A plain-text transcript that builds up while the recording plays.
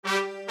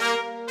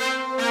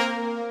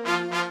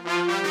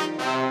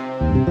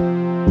Welcome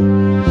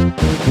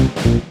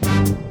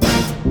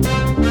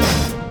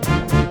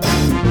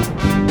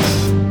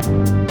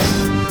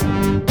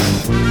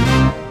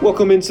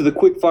into the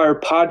Quickfire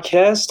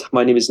Podcast.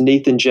 My name is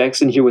Nathan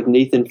Jackson here with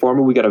Nathan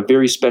Farmer. We got a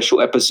very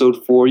special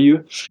episode for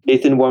you.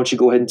 Nathan, why don't you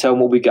go ahead and tell them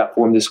what we got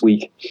for him this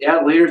week?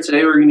 Yeah, later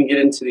today we're going to get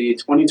into the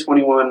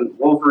 2021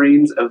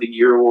 Wolverines of the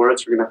Year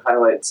Awards. We're going to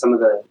highlight some of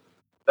the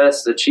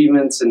best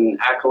achievements and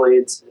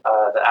accolades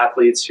the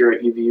athletes here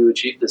at UVU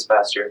achieved this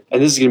past year.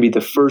 And this is going to be the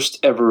first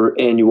ever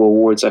annual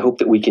awards. I hope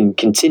that we can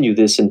continue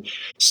this and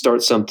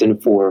start something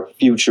for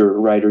future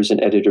writers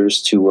and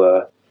editors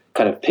to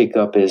kind of pick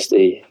up as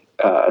they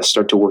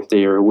start to work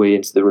their way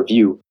into the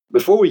review.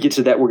 Before we get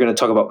to that, we're going to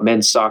talk about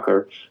men's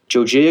soccer.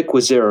 Josiah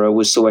Quezera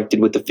was selected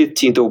with the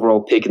 15th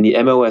overall pick in the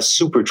MLS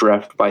Super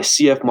Draft by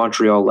CF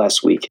Montreal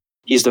last week.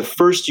 He's the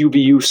first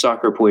UVU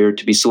soccer player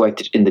to be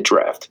selected in the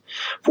draft.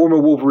 Former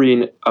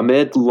Wolverine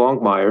Ahmed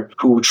Longmire,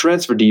 who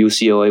transferred to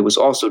UCLA, was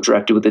also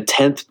drafted with the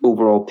 10th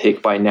overall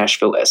pick by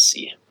Nashville SC.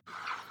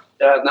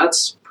 Yeah, and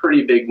that's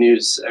pretty big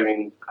news.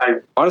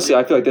 Honestly,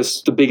 I feel like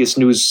that's the biggest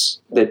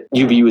news that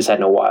UVU has had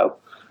in a while.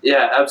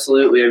 Yeah,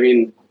 absolutely.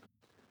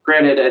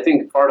 Granted, I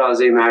think Fardaws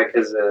Aimaq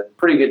has a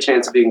pretty good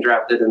chance of being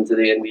drafted into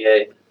the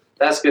NBA.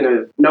 That's going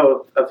to,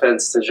 no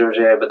offense to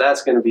Josiah, but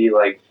that's going to be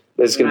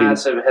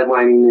massive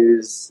headlining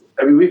news.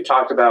 We've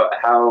talked about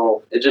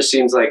how it just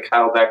seems like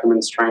Kyle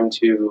Beckerman's trying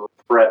to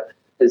prep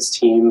his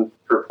team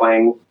for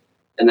playing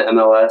in the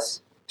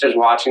MLS. Just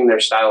watching their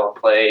style of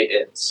play,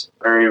 it's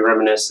very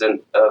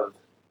reminiscent of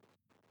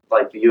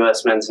the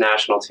U.S. men's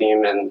national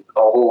team and a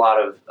whole lot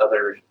of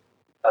other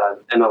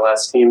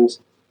MLS teams.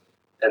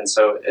 And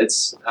so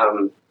it's,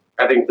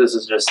 I think this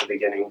is just the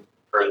beginning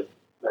for the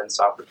men's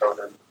soccer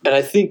program. And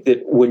I think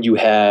that when you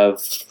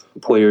have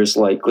players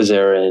like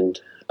Quezera and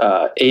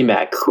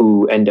Aimaq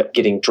who end up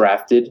getting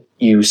drafted,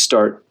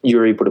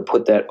 you're able to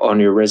put that on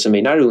your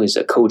resume, not only as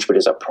a coach, but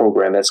as a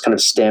program that's kind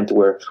of stamped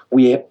where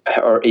we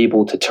are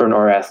able to turn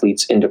our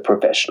athletes into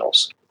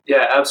professionals.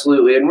 Yeah,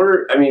 absolutely.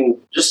 And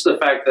just the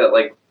fact that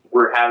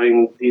we're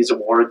having these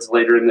awards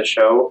later in the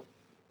show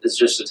is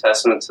just a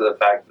testament to the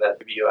fact that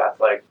the UVU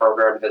athletic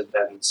program has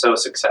been so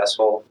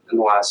successful in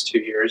the last 2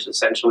 years,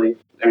 essentially.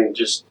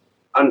 Just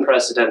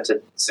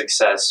unprecedented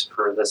success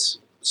for this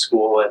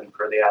school and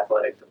for the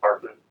athletic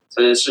department.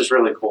 So it's just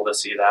really cool to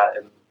see that.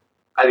 And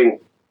I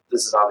think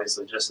this is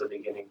obviously just the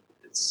beginning.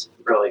 It's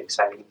really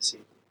exciting to see.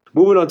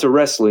 Moving on to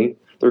wrestling,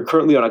 they're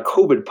currently on a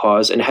COVID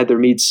pause and had their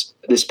meets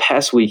this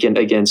past weekend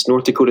against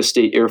North Dakota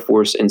State Air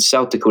Force and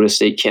South Dakota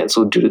State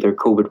canceled due to their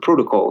COVID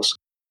protocols.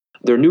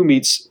 Their new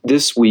meets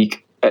this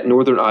week at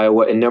Northern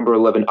Iowa and number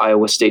 11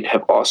 Iowa State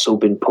have also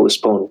been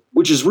postponed,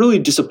 which is really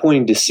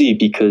disappointing to see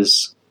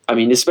because,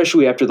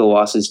 especially after the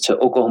losses to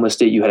Oklahoma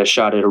State, you had a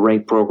shot at a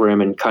ranked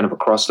program and kind of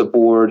across the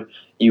board.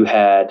 You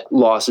had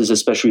losses,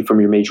 especially from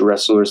your major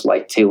wrestlers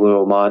like Taylor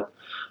Omont.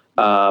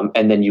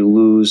 And then you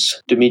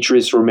lose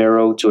Demetrius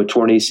Romero to a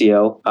torn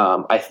ACL.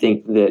 I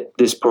think that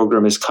this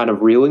program is kind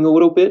of reeling a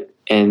little bit,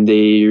 and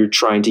they're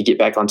trying to get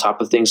back on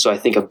top of things. So I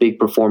think a big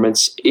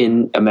performance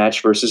in a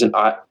match versus an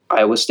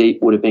Iowa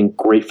State would have been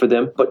great for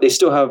them. But they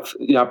still have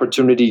the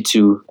opportunity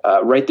to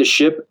right the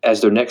ship,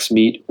 as their next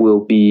meet will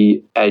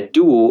be a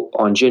duel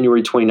on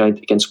January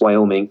 29th against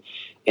Wyoming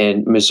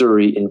and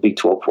Missouri in Big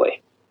 12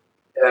 play.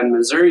 And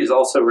Missouri is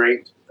also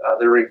ranked.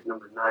 They're ranked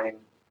number 9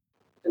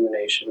 in the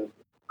nation.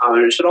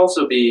 And it should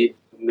also be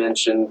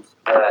mentioned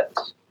that,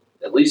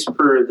 at least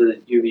per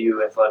the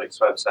UVU Athletics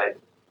website,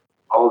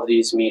 all of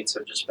these meets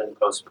have just been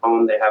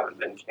postponed. They haven't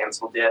been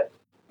canceled yet.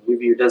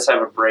 UVU does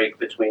have a break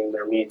between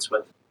their meets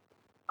with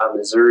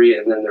Missouri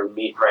and then their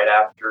meet right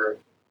after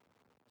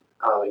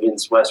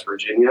against West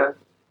Virginia,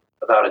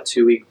 about a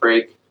 2-week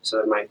break.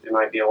 So they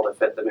might be able to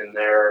fit them in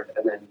there.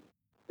 And then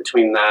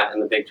between that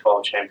and the Big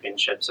 12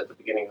 championships at the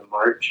beginning of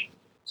March.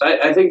 So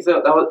I think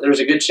that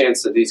there's a good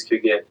chance that these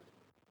could get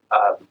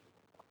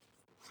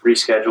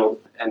rescheduled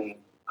and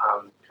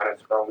kind of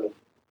thrown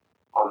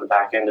on the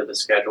back end of the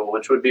schedule,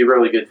 which would be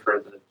really good for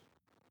the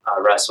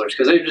wrestlers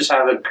because they just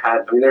haven't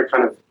had, they're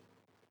kind of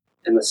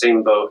in the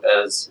same boat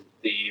as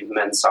the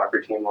men's soccer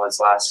team was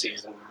last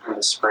season in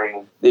the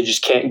spring. They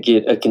just can't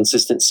get a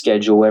consistent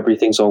schedule.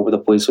 Everything's all over the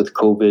place with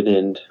COVID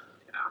and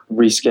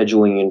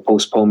rescheduling and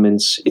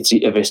postponements.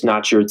 If it's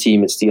not your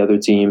team, it's the other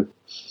team.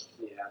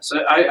 Yeah,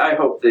 so I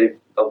hope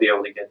they'll be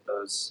able to get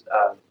those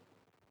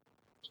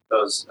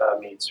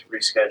meets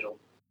rescheduled.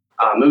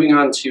 Moving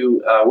on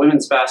to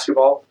women's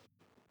basketball.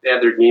 They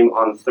had their game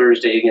on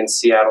Thursday against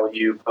Seattle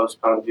U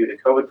postponed due to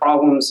COVID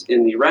problems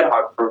in the Red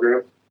Hawk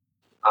program.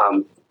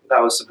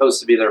 That was supposed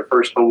to be their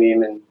first home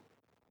game in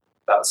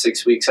about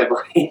 6 weeks, I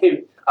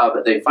believe.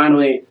 But they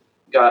finally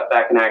got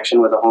back in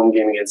action with a home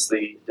game against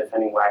the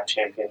defending WAC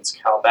champions,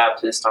 Cal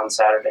Baptist, on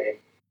Saturday.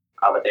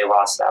 But they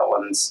lost that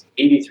one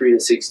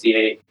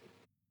 83-68.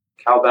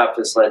 Cal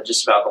Baptist led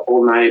just about the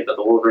whole night, but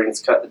the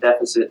Wolverines cut the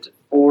deficit to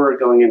 4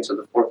 going into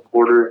the fourth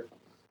quarter.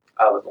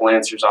 With the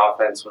Lancers'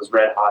 offense was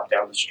red hot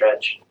down the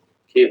stretch.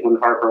 Caitlin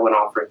Harper went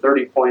off for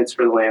 30 points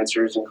for the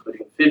Lancers,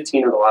 including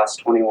 15 of the last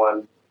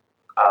 21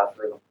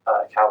 for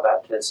Cal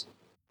Baptist.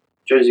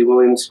 Josie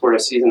Williams scored a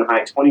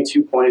season-high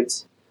 22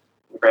 points,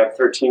 grabbed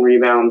 13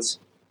 rebounds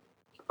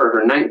for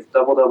her 9th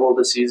double-double of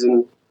the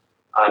season.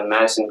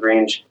 Madison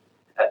Grange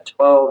had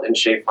 12, and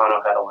Shea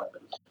Fano had 11.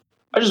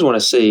 I just want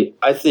to say,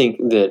 I think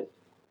that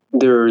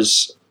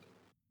there's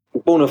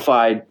bona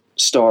fide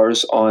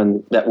stars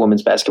on that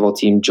women's basketball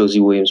team, Josie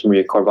Williams,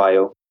 Maria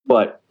Carvalho,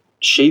 but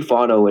Shea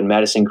Fano and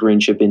Madison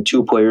Grange have been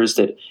two players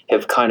that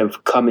have kind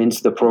of come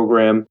into the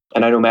program,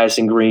 and I know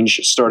Madison Grange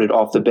started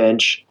off the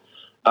bench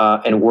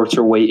and worked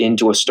her way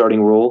into a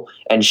starting role,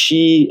 and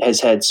she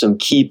has had some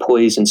key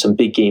plays in some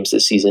big games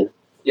this season.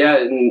 Yeah,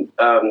 and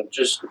I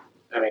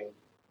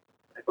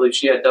believe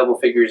she had double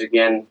figures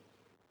again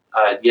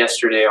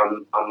yesterday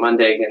on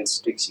Monday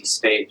against Dixie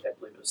State. I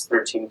believe it was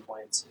 13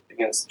 points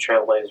against the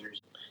Trailblazers.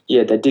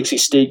 Yeah, that Dixie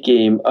State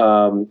game,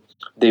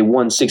 they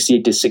won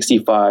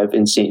 68-65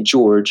 in St.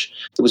 George.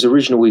 It was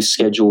originally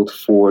scheduled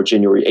for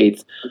January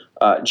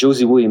 8th.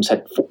 Josie Williams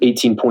had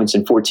 18 points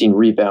and 14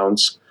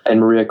 rebounds, and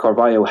Maria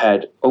Carvalho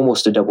had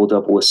almost a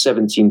double-double with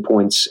 17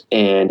 points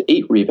and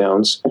 8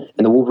 rebounds.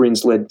 And the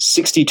Wolverines led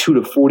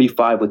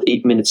 62-45 with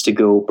 8 minutes to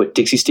go, but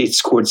Dixie State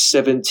scored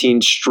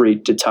 17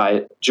 straight to tie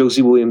it.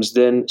 Josie Williams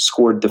then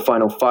scored the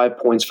final 5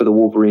 points for the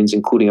Wolverines,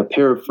 including a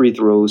pair of free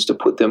throws to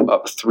put them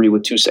up 3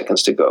 with 2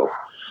 seconds to go.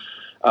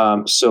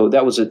 So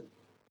that was a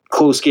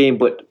close game,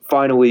 but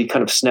finally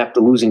kind of snapped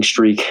the losing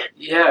streak.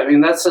 Yeah, I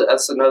mean, that's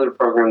another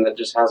program that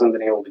just hasn't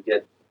been able to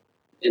get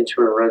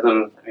into a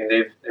rhythm. I mean,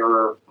 they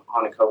were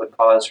on a COVID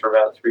pause for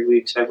about 3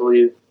 weeks, I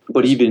believe.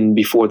 But even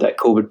before that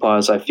COVID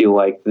pause, I feel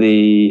like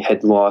they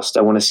had lost,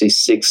 I want to say,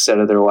 6 out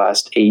of their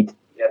last 8.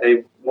 Yeah,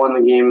 they won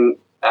the game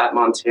at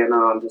Montana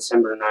on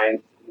December 9th,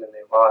 and then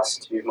they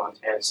lost to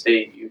Montana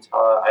State,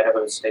 Utah,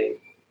 Idaho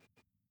State,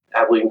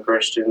 Abilene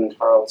Christian,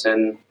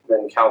 Tarleton,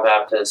 then Cal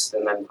Baptist,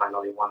 and then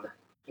finally won the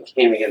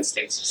game against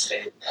Dixie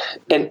State.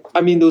 And,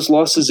 I mean, those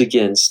losses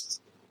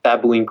against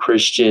Abilene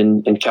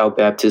Christian and Cal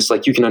Baptist,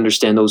 like, you can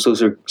understand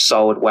those are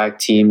solid WAC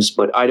teams,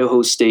 but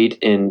Idaho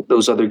State and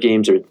those other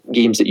games are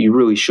games that you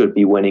really should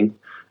be winning,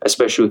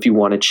 especially if you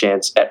want a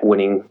chance at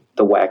winning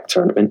the WAC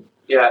tournament.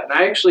 Yeah, and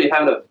I actually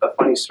had a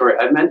funny story.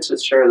 I meant to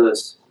share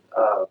this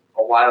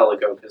a while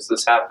ago because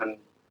this happened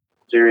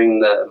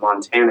during the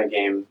Montana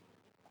game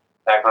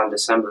back on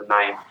December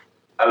 9th.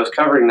 I was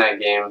covering that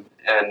game,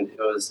 and it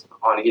was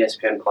on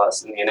ESPN+,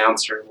 and the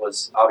announcer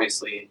was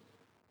obviously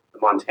the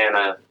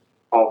Montana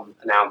home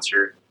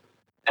announcer,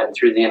 and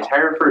through the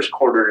entire first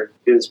quarter,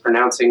 he was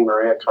pronouncing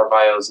Maria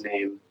Carvalho's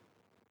name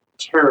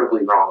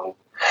terribly wrong.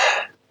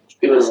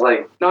 It was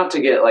like, not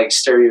to get like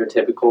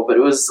stereotypical, but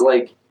it was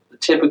like the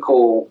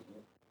typical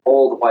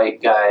old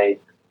white guy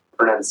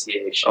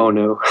pronunciation. Oh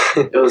no.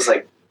 It was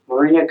like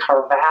Maria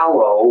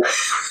Carvalho.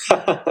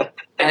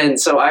 And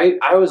so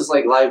I was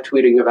like live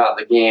tweeting about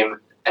the game,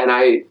 and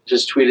I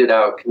just tweeted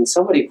out, can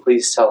somebody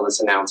please tell this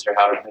announcer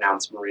how to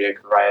pronounce Maria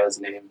Carvalho's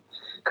name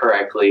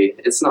correctly?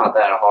 It's not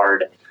that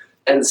hard.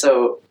 And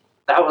so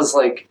that was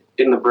like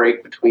in the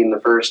break between the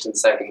first and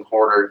second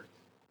quarter,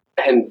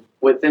 and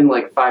within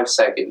like 5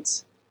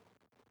 seconds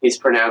he's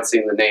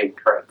pronouncing the name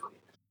correctly,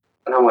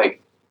 and I'm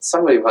like,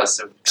 somebody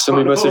must have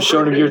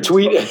shown him your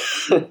tweet.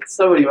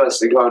 Somebody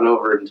must have gone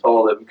over and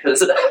told him,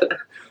 because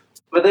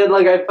but then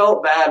like I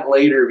felt bad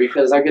later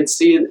because I could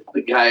see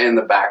the guy in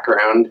the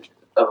background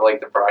of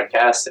like the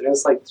broadcast, and it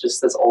was like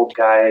just this old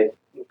guy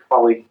who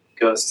probably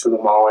goes to the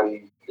mall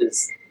and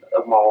is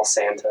a mall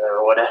Santa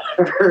or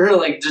whatever,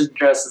 like just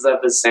dresses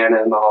up as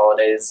Santa in the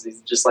holidays.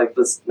 He's just like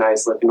this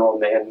nice looking old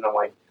man, and I'm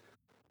like,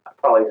 I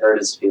probably hurt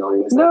his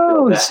feelings.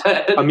 No,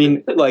 I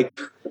mean, like,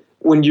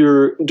 when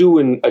you're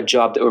doing a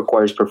job that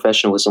requires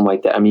professionalism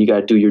like that, I mean, you got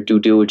to do your due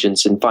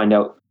diligence and find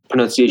out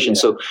pronunciation.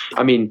 Yeah. So,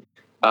 I mean,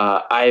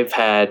 I've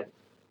had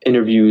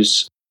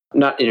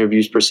not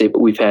interviews per se, but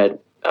we've had,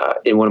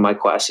 in one of my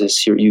classes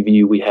here at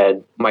UVU, we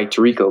had Mike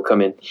Tirico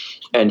come in,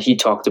 and he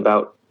talked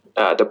about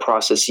the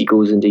process he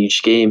goes into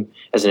each game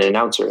as an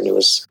announcer. And it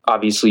was,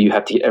 obviously, you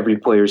have to get every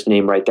player's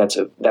name right.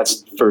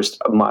 That's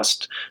first a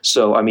must.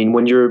 So, I mean,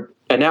 when you're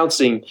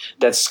announcing,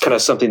 that's kind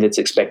of something that's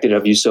expected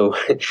of you. So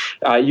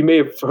you may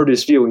have hurt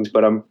his feelings,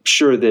 but I'm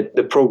sure that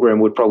the program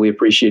would probably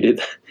appreciate it.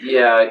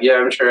 Yeah,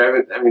 I'm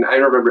sure. I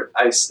remember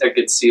I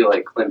could see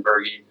like Clint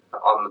Berge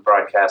on the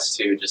broadcast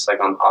too, just like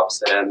on the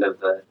opposite end of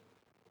the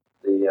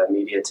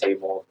media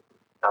table.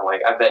 I'm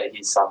like, I bet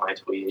he saw my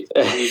tweet.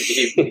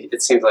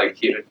 It seems like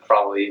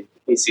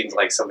he seems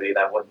like somebody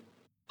that would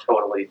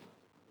totally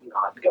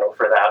not go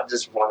for that.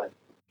 Just want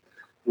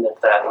to nip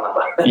that in the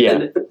bud.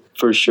 Yeah,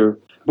 for sure.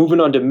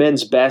 Moving on to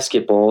men's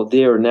basketball,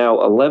 they are now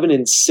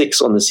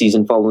 11-6 on the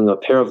season following a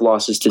pair of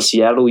losses to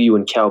Seattle U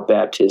and Cal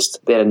Baptist.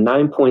 They had a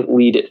 9-point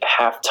lead at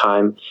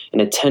halftime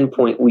and a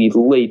 10-point lead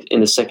late in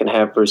the second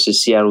half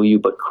versus Seattle U,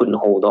 but couldn't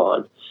hold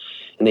on.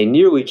 And they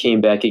nearly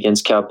came back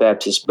against Cal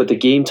Baptist, but the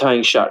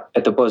game-tying shot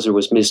at the buzzer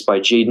was missed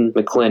by Jaden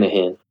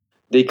McClanahan.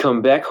 They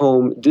come back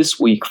home this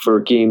week for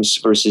games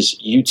versus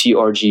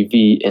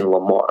UTRGV and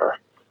Lamar.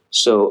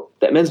 So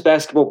that men's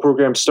basketball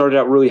program started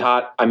out really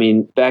hot. I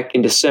mean, back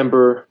in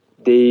December,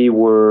 they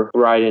were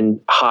riding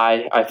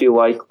high, I feel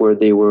like, where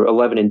they were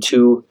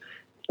 11-2,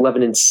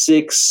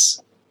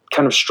 11-6,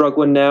 kind of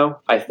struggling now.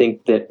 I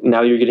think that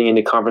now you're getting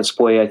into conference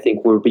play. I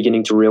think we're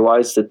beginning to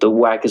realize that the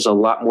WAC is a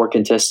lot more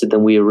contested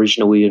than we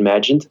originally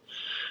imagined.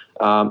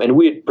 And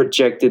we had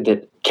projected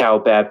that Cal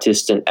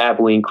Baptist and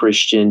Abilene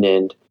Christian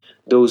and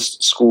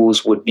those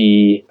schools would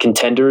be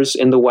contenders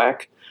in the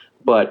WAC.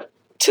 But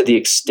to the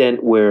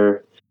extent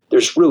where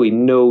there's really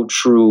no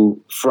true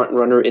front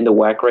runner in the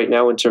WAC right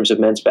now in terms of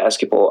men's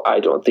basketball, I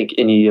don't think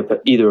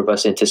either of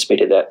us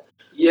anticipated that.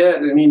 Yeah,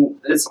 I mean,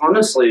 it's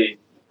honestly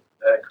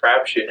a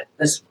crapshoot at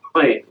this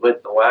point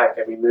with the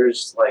WAC. I mean,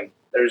 there's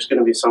going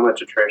to be so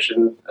much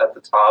attrition at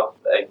the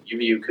top that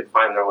UVU could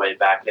find their way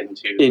back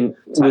into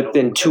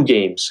within 2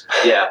 games.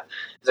 Yeah,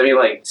 I mean,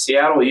 like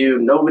Seattle U,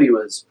 nobody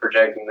was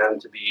projecting them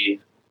to be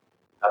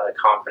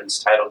conference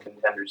title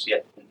contenders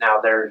yet. Now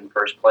they're in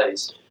first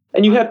place,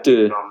 and you have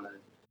to on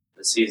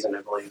the season,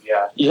 I believe.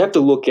 Yeah, you have to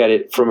look at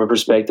it from a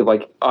perspective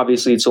like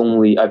obviously it's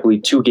only I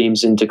believe 2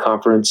 games into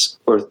conference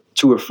or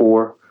 2 or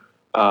 4.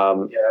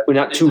 Yeah, we're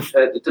not too.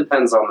 It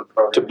depends on the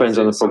program. Depends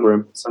on the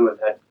program. Some have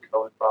had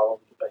COVID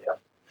problems, but yeah.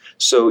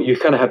 So you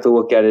kind of have to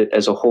look at it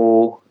as a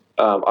whole.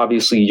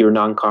 Obviously, your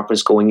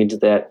non-conference going into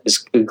that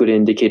is a good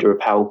indicator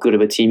of how good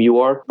of a team you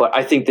are. But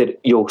I think that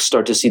you'll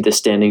start to see the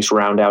standings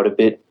round out a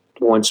bit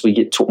once we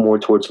get more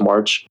towards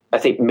March. I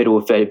think middle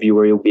of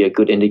February will be a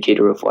good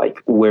indicator of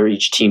like where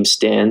each team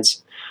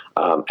stands.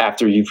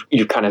 After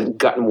you've kind of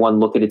gotten one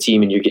look at a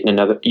team and you're getting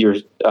your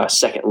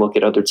second look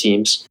at other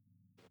teams.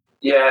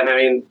 Yeah, and I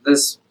mean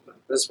this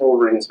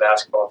Wolverines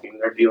basketball team,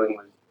 they're dealing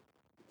with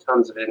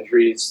tons of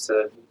injuries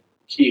to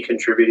key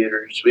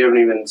contributors. We haven't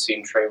even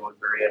seen Trey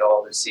Woodbury at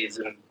all this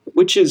season,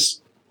 which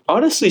is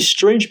honestly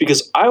strange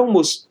because I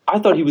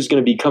thought he was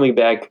going to be coming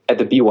back at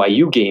the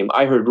BYU game.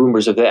 I heard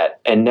rumors of that,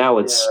 and now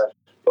it's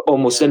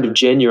almost end of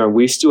January.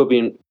 We still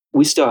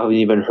haven't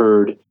even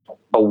heard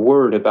a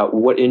word about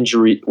what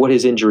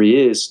his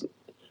injury is,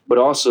 but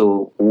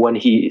also when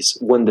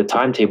the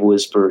timetable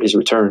is for his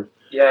return.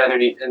 Yeah,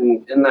 and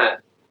in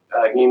that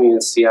game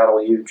against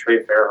Seattle U,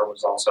 Trey Farrell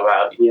was also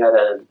out. He had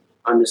an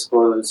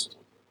undisclosed,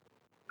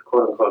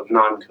 quote-unquote,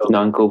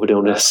 non-COVID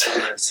illness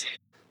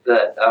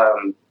that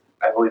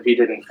I believe he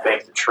didn't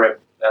make the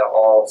trip at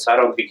all. So I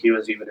don't think he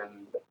was even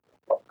in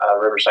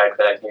Riverside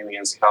for that game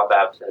against Cal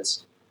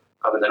Baptist.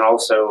 And then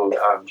also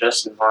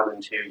Justin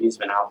Harmon, too. He's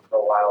been out for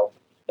a while.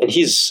 And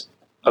he's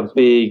a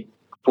big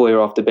player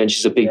off the bench.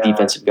 He's a big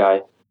defensive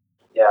guy.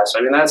 Yeah, so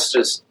I mean, that's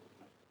just...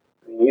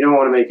 you don't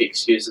want to make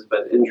excuses,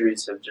 but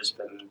injuries have just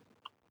been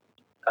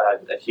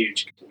a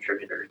huge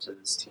contributor to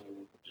this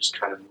team, just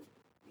kind of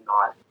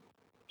not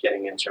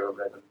getting into a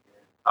rhythm.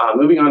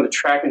 Moving on to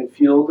track and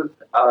field,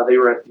 they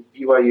were at the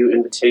BYU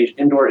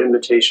Indoor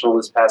Invitational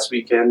this past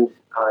weekend.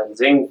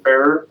 Zane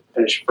Ferrer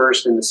finished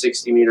first in the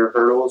 60-meter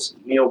hurdles.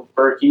 Neil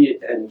Berkey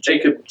and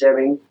Jacob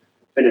Deming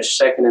finished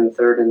second and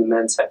third in the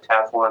men's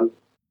heptathlon.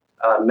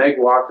 Meg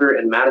Walker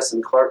and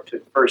Madison Clark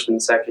took first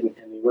and second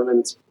in the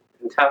women's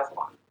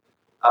pentathlon.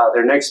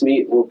 Their next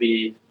meet will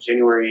be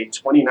January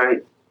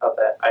 29th up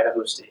at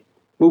Idaho State.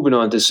 Moving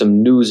on to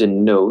some news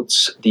and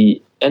notes,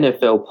 the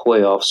NFL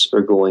playoffs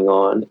are going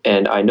on,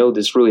 and I know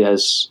this really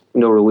has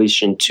no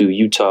relation to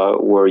Utah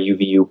or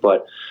UVU,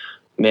 but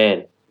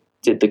man,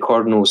 did the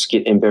Cardinals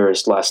get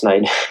embarrassed last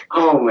night.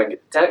 Oh my God.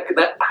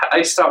 That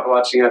I stopped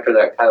watching after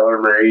that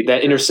Kyler Murray.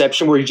 That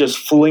interception where he just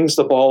flings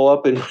the ball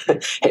up and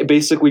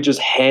basically just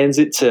hands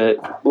it to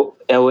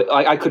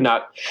I could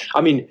not.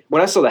 I mean,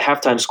 when I saw the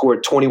halftime score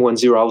at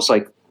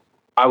 21-0,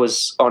 I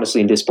was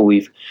honestly in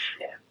disbelief.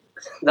 Yeah.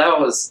 I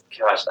was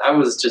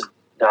just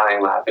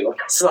dying laughing when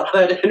I saw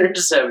that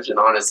interception,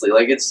 honestly.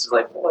 It's just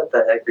what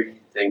the heck are you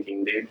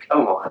thinking, dude?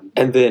 Come on.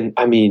 And then,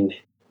 I mean,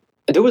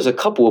 there was a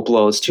couple of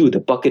blows, too. The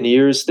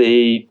Buccaneers,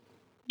 they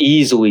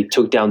easily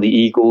took down the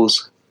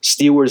Eagles.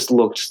 Steelers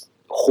looked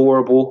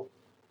horrible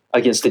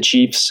against the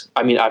Chiefs.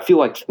 I mean, I feel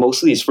like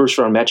most of these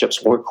first-round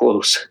matchups weren't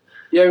close.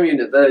 Yeah, I mean,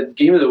 the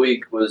game of the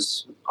week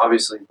was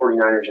obviously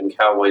 49ers and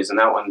Cowboys, and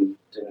that one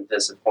didn't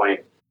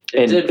disappoint.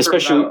 It did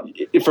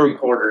especially for 3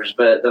 quarters,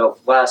 but the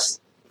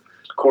last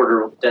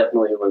quarter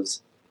definitely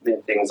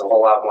made things a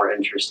whole lot more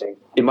interesting.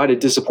 It might have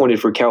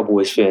disappointed for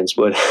Cowboys fans,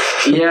 but...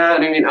 Yeah,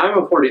 and I mean, I'm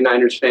a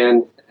 49ers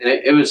fan, and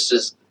it was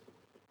just...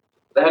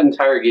 that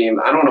entire game,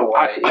 I don't know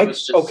why, it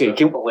was just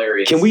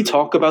hilarious. Can we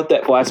talk about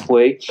that last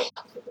play?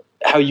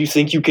 How you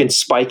think you can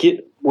spike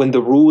it when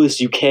the rule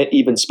is you can't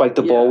even spike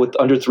the ball with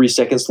under 3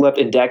 seconds left,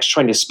 and Dak's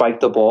trying to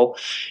spike the ball.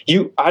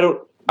 I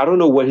don't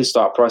know what his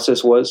thought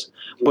process was,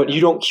 but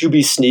you don't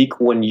QB sneak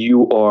when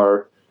you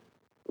are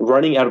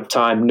running out of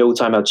time, no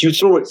timeouts. You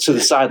throw it to the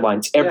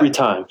sidelines every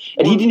time,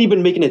 and he didn't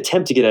even make an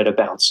attempt to get out of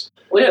bounds.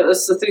 Well, yeah,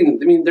 that's the thing.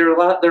 I mean, their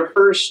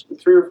first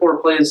 3 or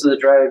 4 plays of the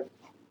drive.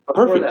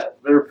 Before that,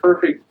 they were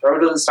perfect. Throw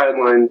to the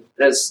sideline.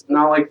 It's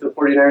not like the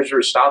 49ers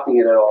were stopping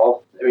it at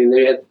all. I mean,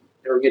 they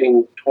were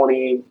getting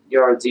 20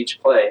 yards each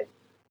play.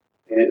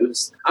 And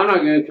I'm not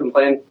going to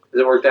complain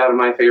because it worked out in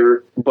my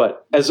favor.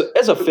 But as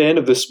a fan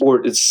of the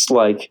sport, it's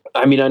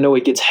I know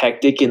it gets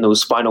hectic in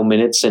those final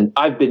minutes, and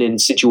I've been in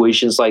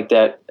situations like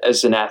that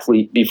as an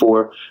athlete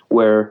before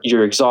where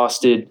you're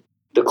exhausted,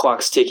 the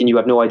clock's ticking. You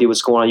have no idea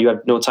what's going on. You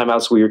have no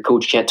timeouts where your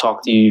coach can't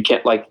talk to you. You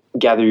can't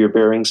gather your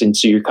bearings, and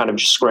so you're kind of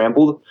just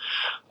scrambled.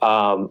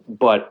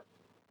 But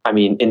I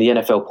mean, in the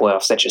NFL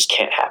playoffs, that just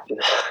can't happen.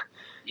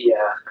 Yeah,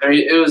 I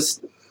mean, it was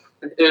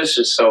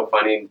just so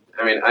funny.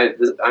 I mean,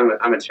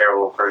 I'm a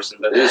terrible person,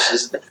 but it was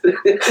just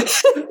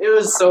it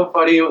was so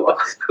funny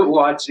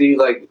watching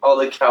all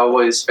the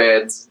Cowboys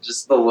fans,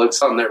 just the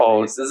looks on their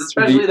faces,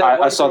 especially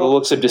I saw the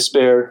looks of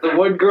despair. The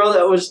one girl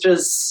that was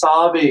just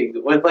sobbing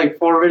with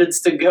 4 minutes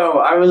to go.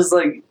 I was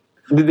like,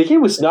 the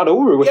game was not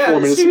over with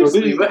 4 minutes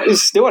to go. But they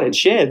still had a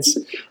chance,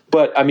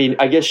 but I mean,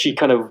 I guess she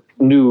kind of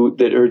knew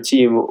that her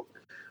team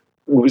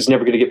was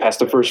never going to get past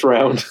the first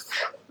round.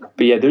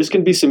 But yeah, there's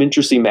going to be some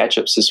interesting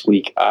matchups this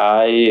week.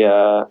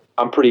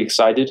 I'm pretty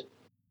excited.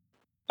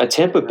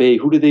 Tampa Bay,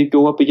 who do they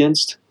go up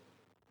against?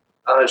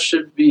 It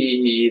should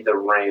be the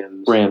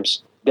Rams.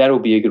 Rams. That'll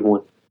be a good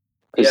one.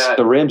 Because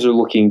the Rams are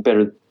looking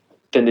better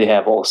than they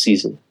have all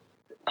season.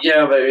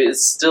 Yeah, but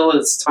it's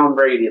Tom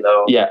Brady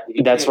though. Yeah,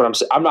 that's what I'm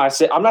saying. I'm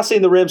not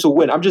saying the Rams will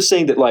win. I'm just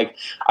saying that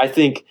I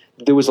think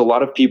there was a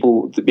lot of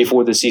people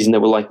before the season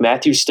that were like,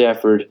 Matthew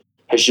Stafford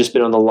has just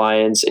been on the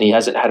Lions, and he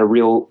hasn't had a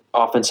real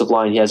offensive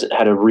line. He hasn't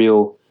had a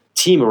real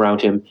team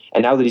around him.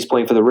 And now that he's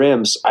playing for the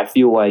Rams, I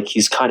feel like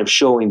he's kind of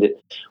showing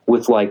that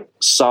with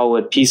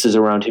solid pieces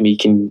around him, he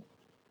can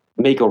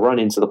make a run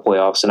into the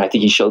playoffs. And I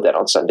think he showed that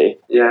on Sunday.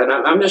 Yeah, and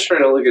I'm just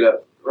trying to look it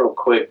up real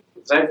quick.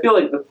 Because I feel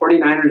like the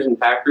 49ers and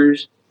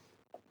Packers,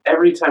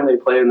 every time they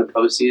play in the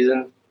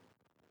postseason,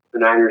 the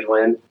Niners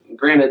win.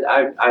 Granted,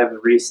 I have a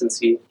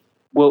recency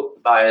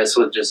bias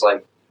with just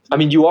I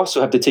mean, you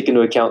also have to take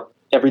into account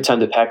every time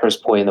the Packers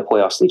play in the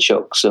playoffs, they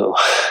choke. So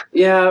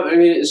yeah, I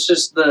mean, it's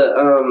just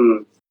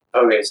the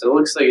okay. So it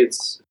looks like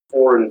it's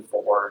 4-4,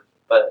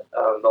 but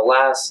I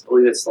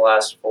believe it's the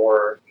last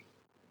 4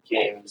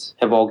 games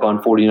have all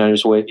gone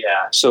 49ers' way.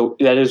 Yeah. So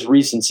that is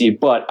recency,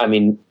 but I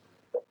mean,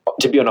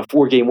 to be on a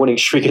 4-game winning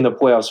streak in the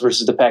playoffs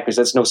versus the Packers,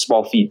 that's no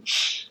small feat.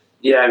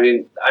 Yeah, I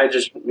mean, I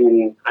just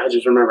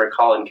remember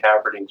Colin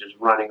Kaepernick just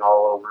running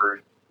all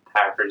over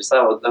Packers.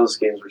 Those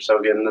games were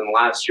so good. And then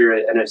last year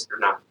at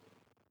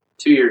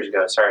 2 years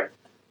ago,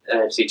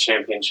 NFC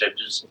Championship,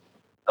 just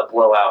a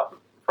blowout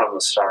from the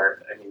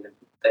start. I mean,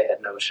 they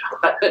had no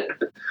shot.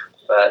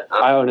 But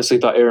I honestly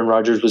thought Aaron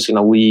Rodgers was going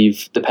to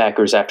leave the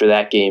Packers after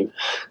that game.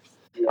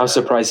 Yeah. I'm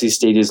surprised he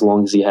stayed as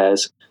long as he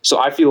has. So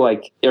I feel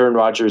like Aaron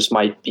Rodgers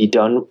might be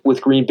done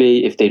with Green Bay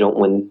if they don't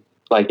win,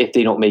 if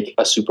they don't make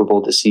a Super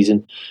Bowl this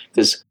season.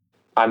 Because,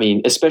 I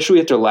mean, especially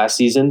after last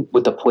season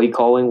with the play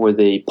calling where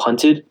they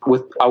punted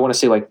with, I want to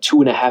say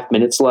 2.5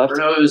 minutes left.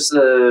 No,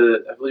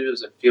 I believe it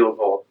was a field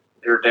goal.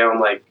 They were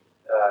down I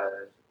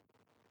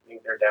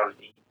think they're down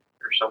 8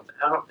 or something.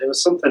 It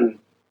was something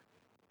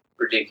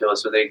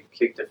ridiculous where they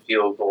kicked a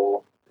field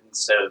goal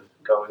instead of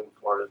going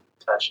for a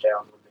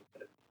touchdown when they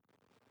could have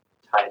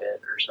tied it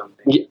or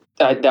something.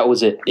 Yeah, that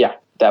was it. Yeah,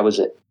 that was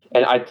it.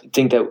 And I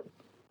think that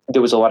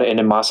there was a lot of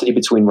animosity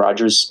between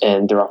Rodgers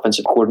and their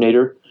offensive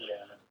coordinator.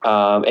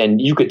 Yeah.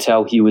 And you could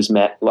tell he was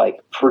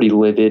pretty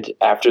livid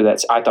after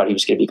that. I thought he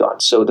was going to be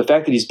gone. So the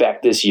fact that he's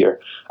back this year,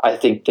 I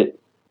think that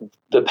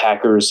the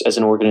Packers as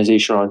an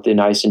organization are on thin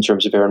ice in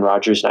terms of Aaron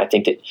Rodgers, and I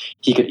think that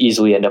he could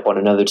easily end up on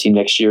another team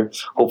next year,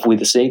 hopefully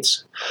the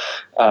Saints.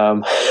 I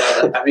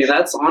mean,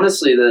 that's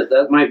honestly,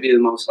 that might be the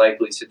most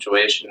likely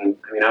situation.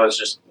 I mean, I was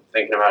just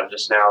thinking about it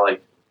just now,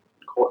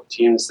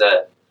 teams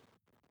that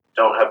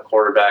don't have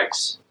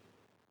quarterbacks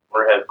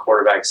or have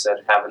quarterbacks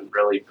that haven't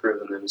really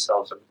proven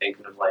themselves. I'm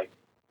thinking of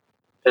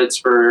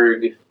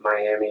Pittsburgh,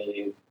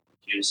 Miami,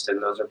 Houston.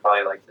 Those are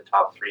probably the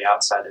top 3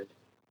 outside of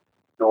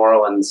New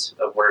Orleans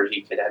of where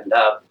he could end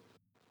up.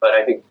 But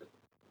I think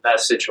that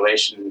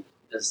situation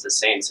is the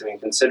Saints. I mean,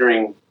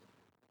 considering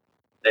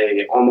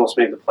they almost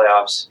made the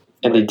playoffs.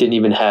 And they didn't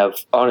even have,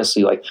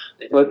 honestly,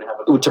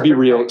 to be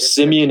real,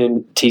 Simeon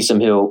and Taysom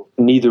Hill,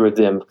 neither of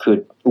them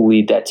could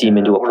lead that team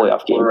into a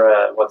playoff game.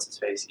 Or what's his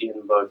face,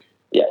 Ian Book.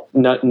 Yeah,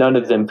 none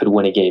of them could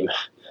win a game.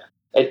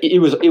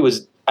 It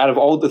was out of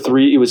all the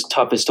 3, it was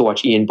toughest to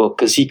watch Ian Book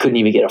because he couldn't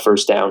even get a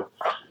first down.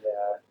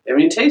 Yeah, I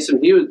mean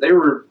Taysom,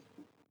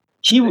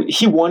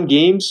 he won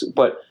games,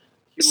 but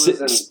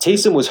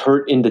Taysom was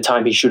hurt in the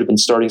time he should have been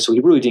starting, so he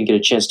really didn't get a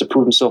chance to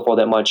prove himself all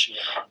that much.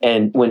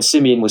 And when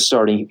Simeon was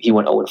starting, he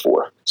went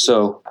 0-4.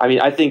 So, I mean,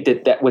 I think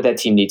that what that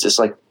team needs is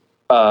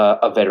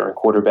a veteran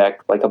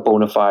quarterback, a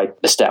bona fide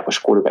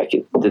established quarterback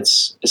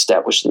that's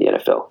established in the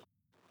NFL.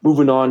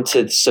 Moving on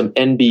to some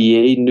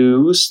NBA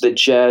news, the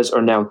Jazz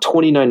are now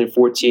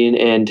 29-14,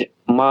 and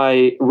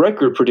my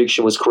record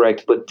prediction was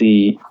correct, but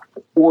the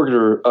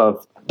order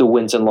of the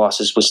wins and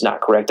losses was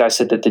not correct. I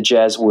said that the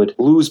Jazz would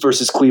lose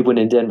versus Cleveland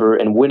and Denver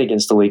and win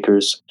against the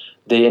Lakers.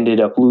 They ended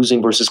up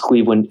losing versus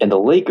Cleveland and the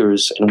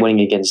Lakers and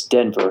winning against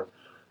Denver.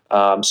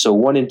 So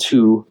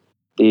 1-2,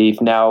 they've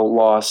now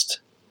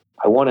lost,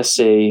 I want to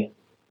say,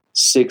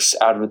 6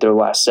 out of their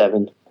last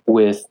 7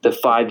 with the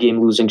 5-game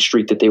losing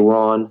streak that they were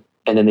on.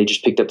 And then they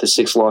just picked up the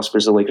 6th loss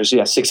versus the Lakers. So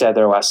yeah, 6 out of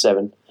their last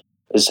 7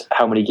 is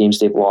how many games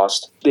they've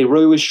lost. They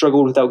really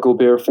struggled without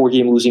Gobert,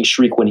 4-game losing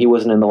streak when he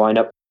wasn't in the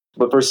lineup.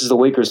 But versus the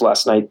Lakers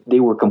last night, they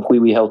were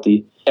completely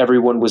healthy.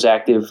 Everyone was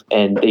active,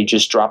 and they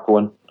just dropped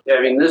one. Yeah,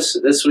 I mean,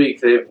 this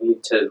week they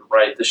need to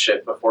right the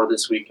ship before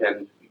this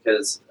weekend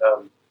because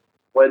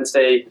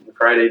Wednesday and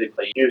Friday they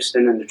play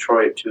Houston and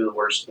Detroit, two of the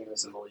worst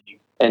teams in the league.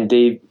 And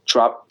they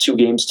dropped 2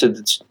 games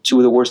to two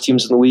of the worst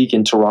teams in the league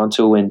in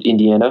Toronto and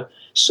Indiana.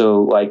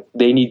 So,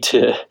 they need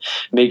to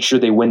make sure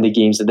they win the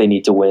games that they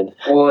need to win.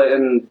 Well,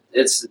 and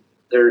it's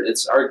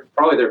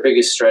probably their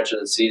biggest stretch of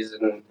the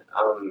season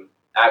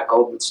at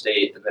Golden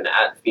State and then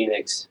at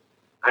Phoenix.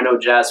 I know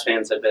Jazz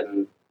fans have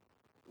been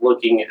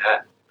looking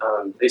at.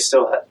 They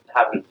still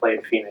haven't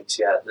played Phoenix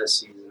yet this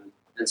season,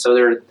 and so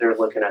they're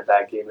looking at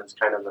that game as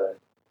kind of a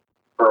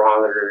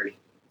barometer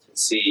to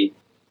see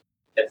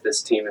if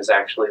this team is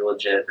actually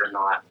legit or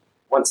not.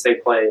 Once they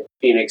play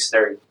Phoenix,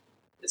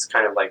 it's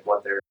kind of like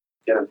what they're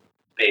going to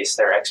base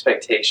their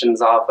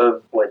expectations off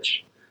of,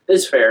 which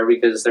is fair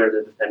because they're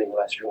the defending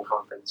Western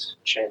Conference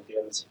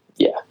champions.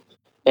 Yeah,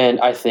 and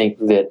I think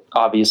that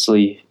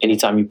obviously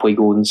anytime you play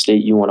Golden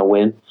State, you want to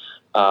win.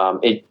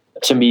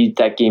 To me,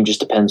 that game just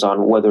depends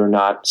on whether or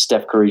not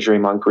Steph Curry,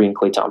 Draymond Green,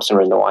 Klay Thompson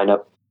are in the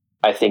lineup.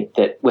 I think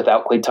that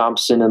without Klay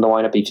Thompson in the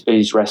lineup, if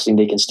he's resting,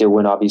 they can still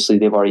win. Obviously,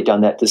 they've already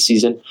done that this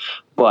season.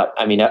 But,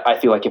 I mean, I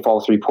feel like if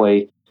all three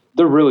play,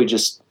 they're really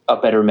just a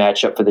better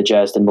matchup for the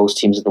Jazz than most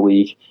teams in the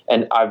league.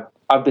 And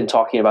I've been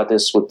talking about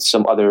this with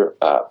some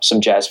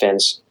Jazz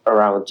fans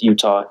around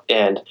Utah,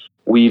 and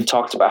we've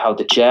talked about how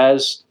the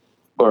Jazz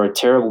are a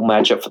terrible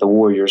matchup for the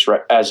Warriors,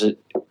 right, as it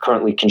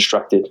currently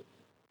constructed.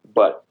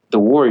 But the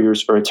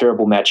Warriors are a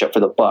terrible matchup for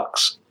the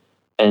Bucks,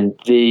 and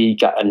they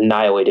got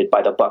annihilated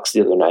by the Bucks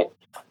the other night.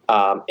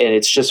 And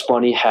it's just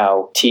funny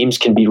how teams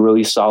can be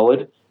really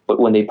solid, but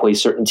when they play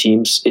certain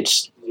teams,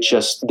 it's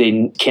just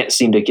they can't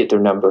seem to get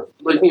their number.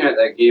 Looking at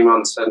that game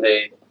on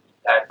Sunday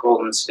at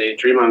Golden State,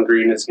 Draymond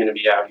Green is going to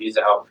be out. He's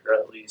out for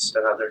at least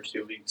another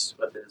 2 weeks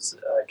with his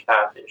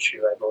calf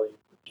issue, I believe.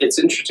 It's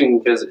interesting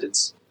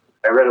because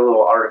I read a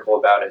little article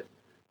about it.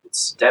 It's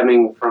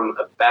stemming from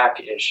a back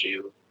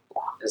issue.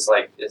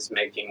 Is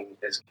making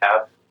his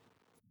calf.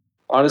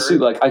 Honestly,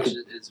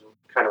 it's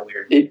kind of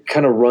weird. It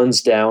kind of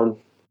runs down,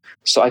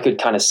 so I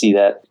could kind of see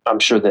that. I'm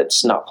sure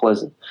that's not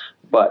pleasant,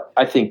 but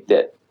I think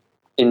that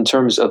in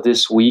terms of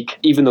this week,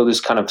 even though this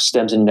kind of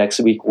stems in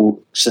next week,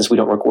 since we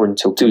don't record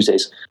until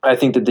Tuesdays, I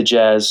think that the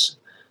Jazz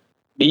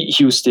beat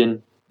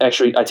Houston.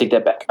 Actually, I take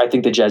that back. I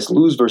think the Jazz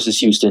lose versus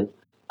Houston.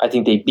 I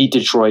think they beat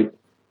Detroit.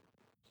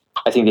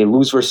 I think they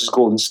lose versus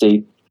Golden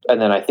State,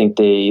 and then I think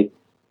they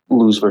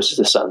lose versus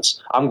the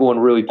Suns. I'm going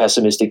really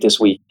pessimistic this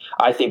week.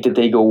 I think that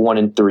they go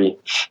 1-3.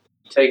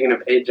 Taking a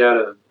page out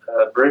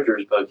of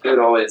Bridger's book, he would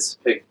always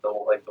pick the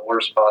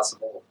worst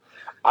possible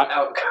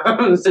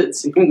outcomes. It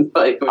seems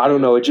like I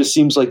don't know. It just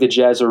seems like the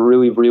Jazz are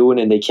really reeling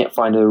and they can't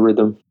find a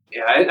rhythm.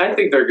 Yeah, I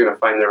think they're going to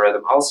find their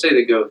rhythm. I'll say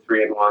they go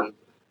 3-1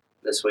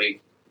 this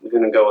week. I'm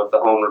going to go with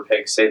the homer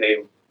pick. Say they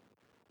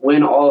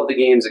win all of the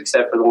games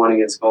except for the one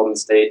against Golden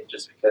State,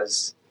 just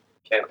because.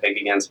 Can't pick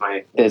against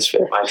That's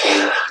fair. my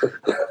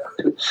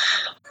team.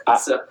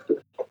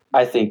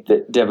 I think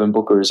that Devin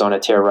Booker is on a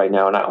tear right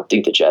now, and I don't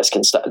think the Jazz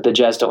can stop. The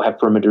Jazz don't have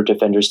perimeter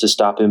defenders to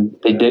stop him.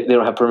 They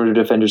don't have perimeter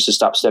defenders to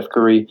stop Steph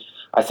Curry.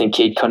 I think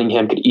Cade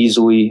Cunningham could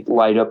easily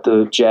light up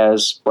the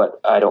Jazz,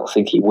 but I don't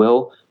think he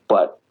will.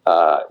 But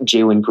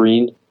Jalen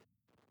Green,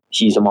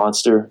 he's a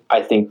monster.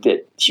 I think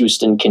that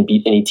Houston can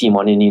beat any team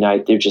on any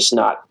night. They're just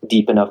not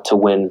deep enough to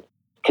win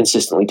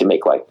consistently to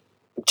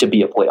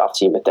be a playoff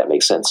team, if that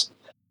makes sense.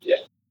 Yeah,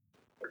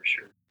 for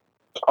sure.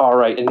 All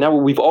right, and now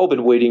what we've all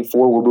been waiting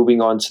for, we're moving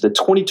on to the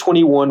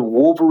 2021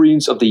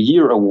 Wolverines of the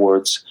Year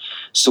Awards.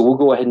 So we'll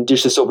go ahead and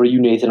dish this over to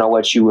you, Nathan. I'll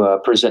let you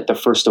present the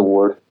first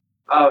award.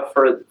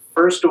 For the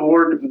first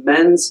award,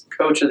 Men's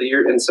Coach of the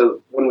Year. And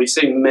so when we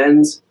say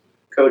Men's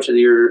Coach of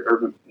the Year,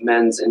 or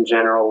men's in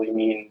general, we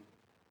mean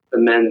the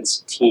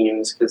men's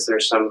teams, because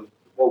there's some,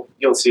 well,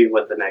 you'll see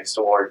with the next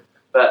award.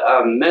 But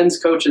Men's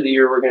Coach of the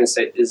Year, we're going to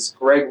say, is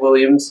Greg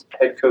Williams,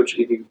 head coach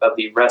of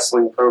the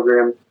wrestling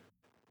program.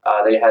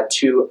 They had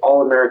 2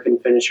 All-American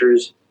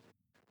finishers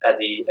at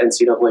the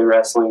NCAA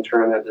wrestling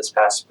tournament this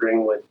past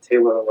spring with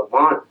Taylor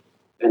Lamont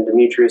and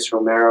Demetrius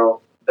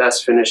Romero.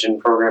 Best finish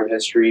in program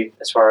history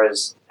as far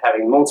as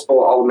having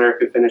multiple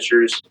All-American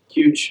finishers.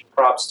 Huge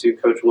props to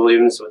Coach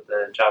Williams with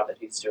the job that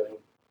he's doing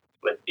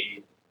with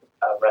the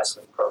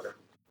wrestling program.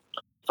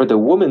 For the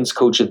Women's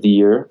Coach of the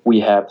Year,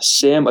 we have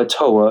Sam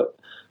Atoa,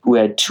 who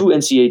had 2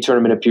 NCAA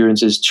tournament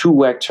appearances, 2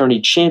 WAC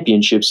tourney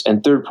championships,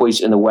 and 3rd place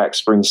in the WAC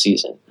spring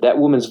season. That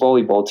women's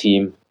volleyball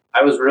team.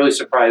 I was really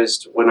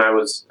surprised when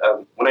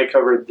I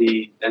covered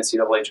the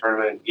NCAA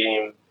tournament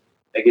game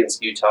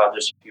against Utah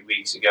just a few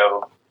weeks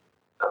ago.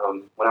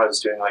 When I was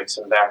doing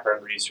some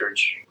background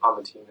research on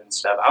the team and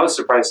stuff, I was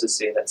surprised to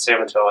see that Sam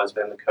Atoa has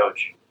been the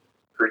coach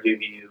for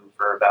UVU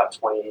for about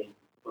I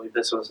believe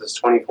this was his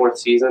 24th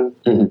season.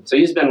 Mm-hmm. So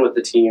he's been with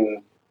the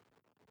team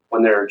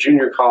when they were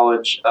junior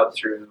college up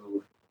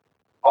through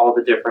all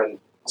the different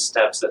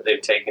steps that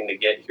they've taken to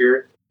get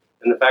here,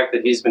 and the fact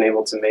that he's been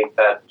able to make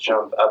that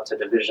jump up to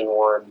Division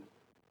I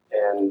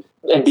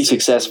and be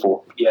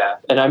successful. Yeah,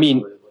 and I mean,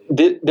 absolutely.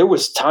 There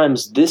was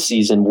times this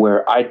season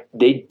where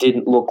they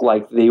didn't look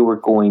like they were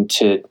going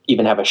to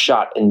even have a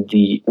shot in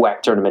the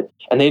WAC tournament,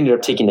 and they ended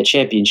up taking the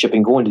championship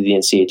and going to the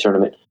NCAA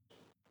tournament.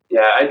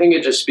 Yeah, I think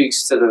it just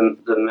speaks to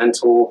the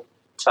mental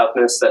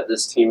toughness that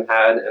this team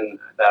had, and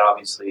that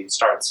obviously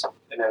starts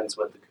and ends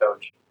with the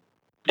coach.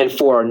 And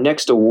for our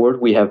next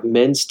award, we have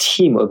Men's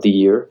Team of the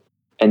Year,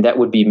 and that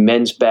would be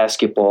men's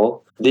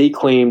basketball. They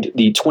claimed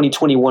the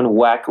 2021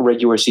 WAC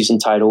regular season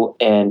title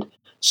and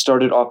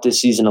started off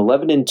this season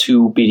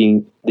 11-2,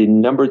 beating the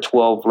number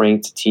 12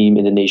 ranked team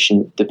in the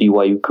nation, the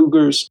BYU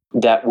Cougars.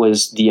 That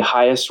was the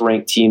highest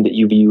ranked team that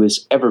UVU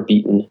has ever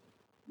beaten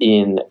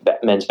in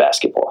men's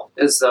basketball.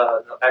 It's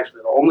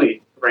actually the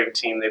only ranked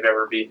team they've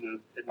ever beaten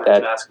in men's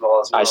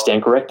basketball as well. I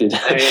stand corrected.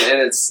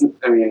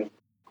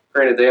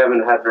 Granted, they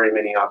haven't had very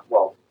many.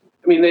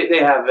 They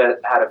have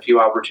had a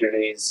few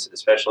opportunities,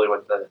 especially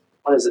with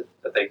what is it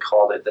that they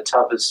called it? The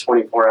toughest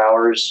 24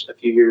 hours a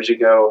few years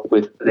ago.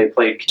 They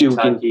played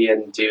Kentucky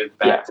and Duke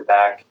back to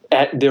back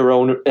at their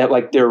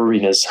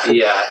arenas.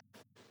 Yeah.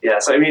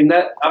 So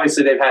that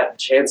obviously they've had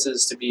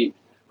chances to beat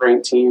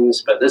ranked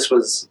teams, but this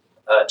was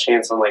a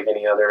chance unlike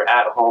any other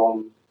at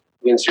home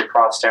against your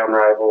crosstown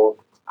rival.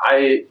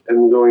 I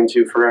am going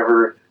to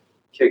forever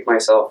kick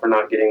myself for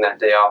not getting that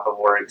day off of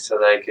work so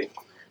that I could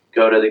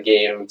go to the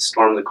game,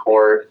 storm the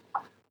court.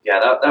 Yeah,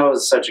 that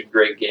was such a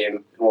great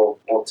game. We'll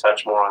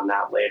touch more on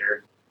that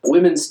later.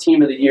 Women's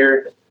Team of the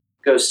Year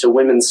goes to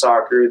women's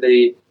soccer.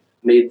 They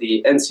made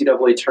the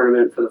NCAA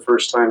tournament for the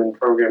first time in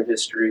program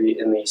history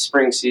in the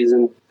spring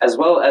season, as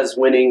well as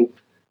winning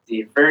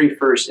the very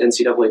first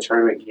NCAA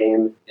tournament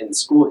game in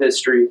school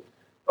history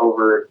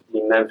over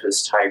the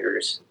Memphis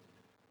Tigers.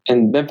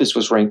 And Memphis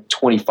was ranked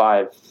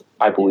 25,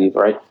 I believe,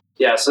 right?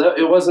 Yeah, so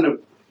it was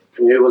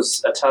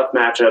a tough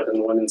matchup,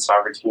 and the women's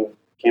soccer team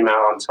came out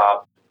on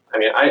top.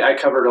 I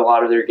covered a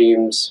lot of their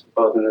games,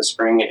 both in the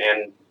spring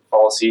and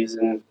fall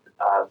season.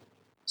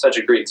 Such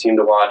a great team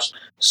to watch.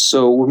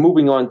 So we're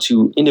moving on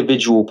to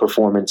individual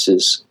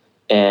performances.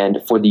 And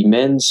for the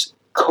men's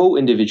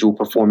co-individual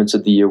performance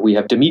of the year, we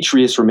have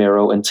Demetrius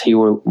Romero and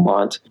Taylor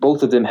Lamont.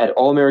 Both of them had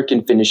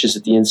All-American finishes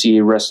at the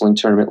NCAA wrestling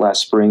tournament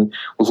last spring,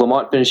 with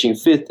Lamont finishing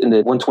 5th in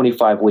the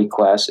 125 weight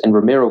class and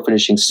Romero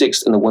finishing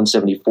 6th in the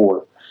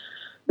 174.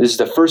 This is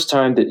the first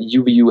time that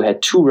UVU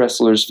had 2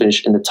 wrestlers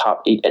finish in the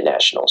top 8 at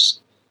nationals.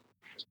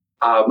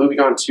 Moving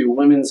on to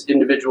women's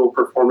individual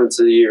performance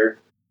of the year,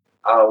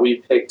 we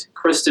picked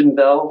Kristen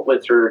Bell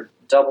with her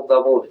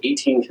double-double of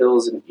 18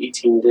 kills and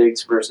 18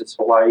 digs versus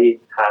Hawaii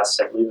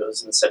past, I believe it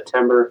was in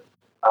September.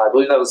 I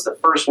believe that was the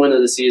first win of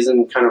the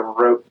season, kind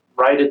of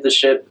righted the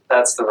ship.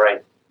 That's the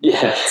right.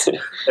 Yeah.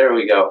 There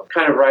we go.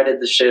 Kind of righted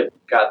the ship,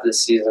 got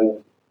this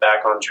season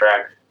back on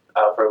track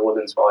for the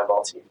women's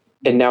volleyball team.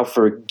 And now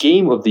for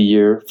Game of the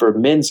Year, for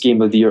Men's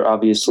Game of the Year,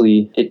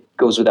 obviously, it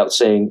goes without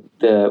saying,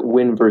 the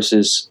win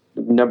versus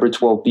number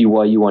 12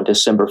 BYU on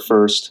December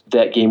 1st.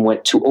 That game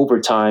went to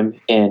overtime,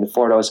 and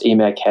Fardaws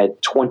Aimaq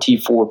had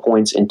 24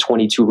 points and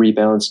 22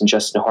 rebounds, and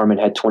Justin Harmon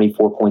had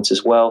 24 points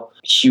as well.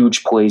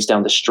 Huge plays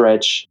down the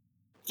stretch.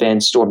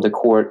 Fans stormed the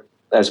court.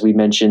 As we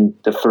mentioned,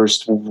 the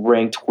first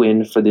ranked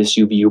win for this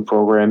UVU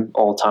program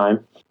all time.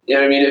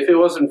 Yeah, if it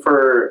wasn't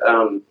for,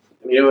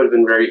 it would have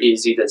been very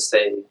easy to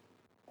say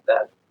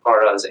that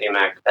Fardaws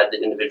Aimaq had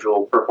the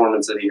individual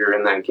performance of the year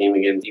in that game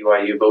against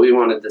BYU, but we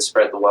wanted to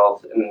spread the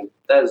wealth, and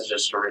that is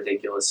just a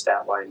ridiculous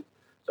stat line.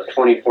 So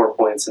 24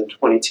 points and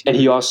 22. And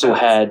he also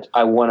had,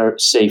 I want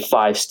to say,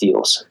 5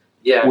 steals.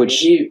 Yeah,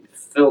 he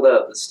filled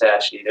out the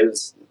stat sheet.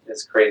 It's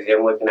crazy.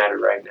 I'm looking at it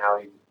right now.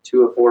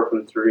 2 of 4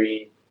 from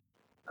 3,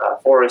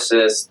 4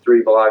 assists,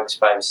 3 blocks,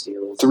 5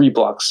 steals. 3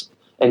 blocks.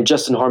 And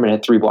Justin Harmon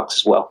had 3 blocks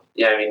as well.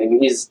 Yeah,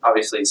 he's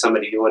obviously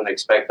somebody you wouldn't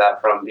expect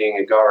that from being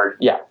a guard.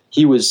 Yeah,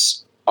 he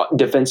was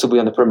defensively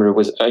on the perimeter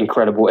was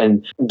incredible,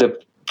 and the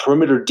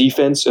perimeter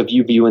defense of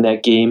UVU in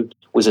that game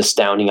was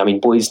astounding.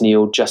 Blaze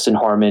Neal, Justin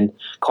Harmon,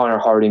 Connor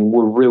Harding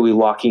were really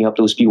locking up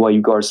those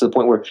BYU guards to the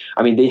point where,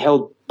 they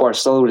held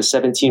Barcelo to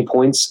 17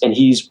 points, and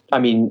he's,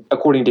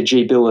 according to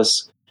Jay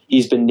Billis,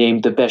 he's been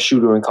named the best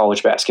shooter in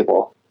college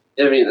basketball.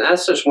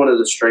 That's just one of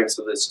the strengths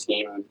of this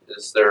team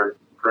is their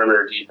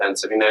perimeter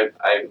defense.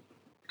 I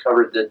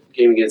covered the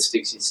game against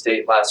Dixie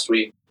State last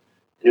week,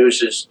 and it was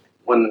just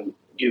when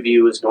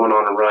UVU was going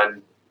on a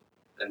run,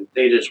 and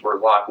they just were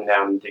locking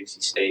down Dixie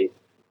State.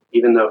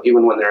 Even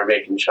when they were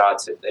making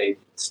shots, they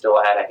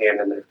still had a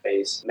hand in their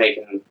face,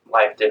 making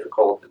life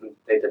difficult, and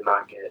they did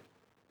not get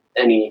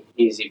any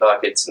easy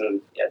buckets.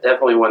 And yeah,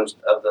 definitely one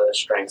of the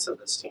strengths of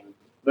this team.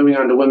 Moving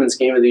on to Women's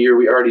Game of the Year,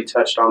 we already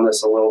touched on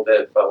this a little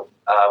bit, but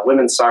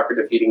women's soccer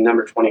defeating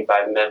number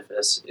 25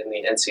 Memphis in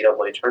the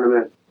NCAA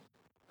tournament.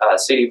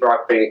 Sadie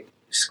Brockbank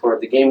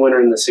scored the game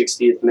winner in the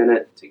 60th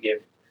minute to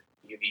give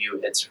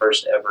UVU its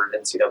first ever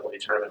NCAA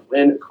tournament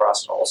win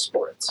across all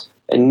sports.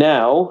 And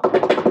now,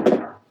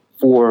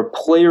 for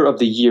Player of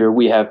the Year,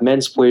 we have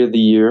Men's Player of the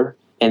Year,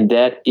 and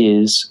that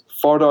is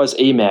Fardaws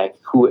Aimaq,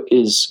 who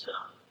is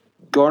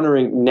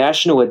garnering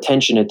national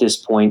attention at this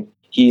point.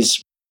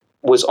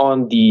 Was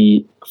on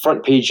the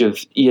front page of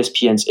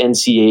ESPN's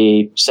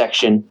NCAA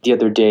section the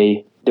other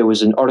day there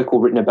was an article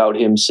written about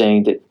him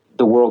saying that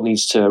the world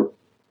needs to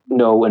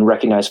know and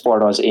recognize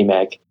Fardaws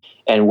Aimaq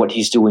and what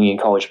he's doing in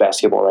college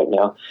basketball right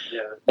now.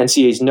 Yeah.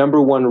 NCAA's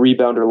number one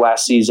rebounder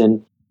last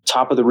season,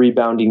 top of the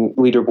rebounding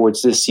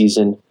leaderboards this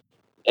season,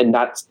 and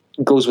that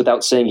goes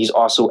without saying he's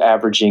also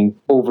averaging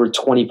over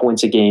 20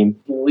 points a game.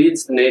 He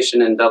leads the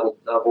nation in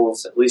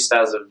doubles, at least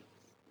as of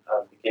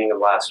beginning of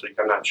last week.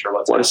 I'm not sure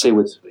what's I want to say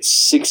with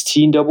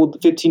 15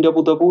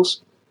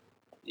 double-doubles.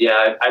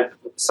 Yeah, I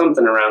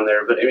something around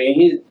there. But I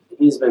mean,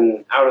 he's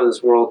been out of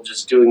this world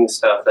just doing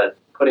stuff that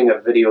putting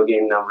up video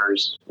game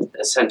numbers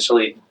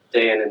essentially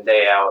day in and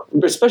day out.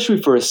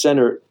 Especially for a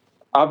center.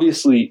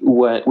 Obviously,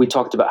 when we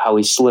talked about how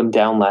he slimmed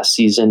down last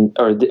season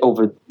or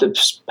over the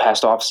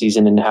past off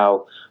season, and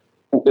how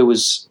it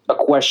was a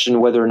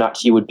question whether or not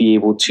he would be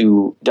able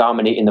to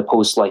dominate in the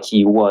post like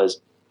he was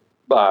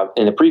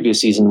in the previous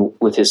season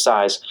with his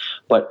size.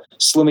 But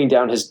slimming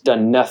down has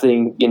done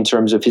nothing in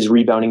terms of his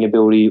rebounding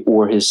ability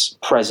or his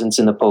presence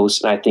in the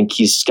post, and I think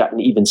he's gotten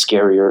even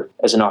scarier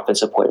as an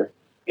offensive player.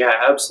 Yeah,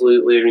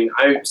 absolutely. I mean,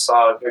 I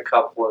saw a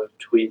couple of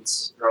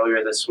tweets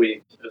earlier this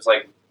week. It was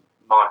like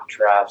mock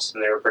drafts,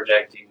 and they were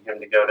projecting him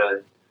to go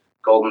to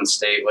Golden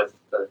State with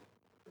the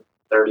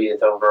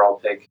 30th overall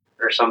pick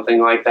or something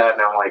like that.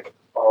 And I'm like,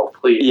 oh,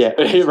 please. Yeah,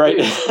 right.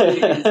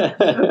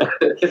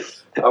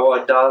 Please. I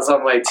want Dawes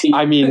on my team.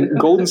 I mean,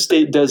 Golden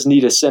State does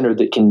need a center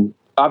that can,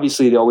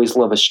 obviously they always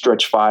love a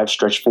stretch 5,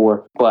 stretch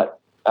 4, but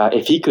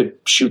if he could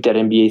shoot that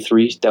NBA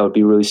 3, that would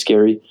be really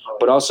scary.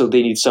 But also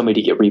they need somebody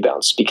to get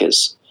rebounds,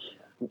 because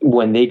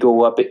when they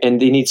go up,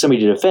 and they need somebody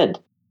to defend.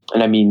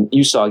 And I mean,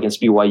 you saw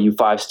against BYU,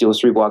 5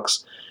 steals, 3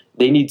 blocks.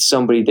 They need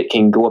somebody that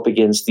can go up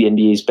against the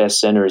NBA's best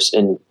centers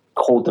and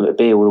hold them at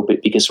bay a little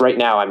bit, because right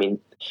now, I mean,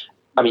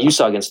 you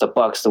saw against the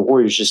Bucks, the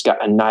Warriors just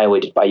got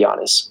annihilated by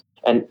Giannis.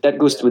 And that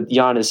goes with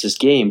Giannis's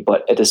game,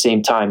 but at the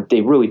same time,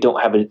 they really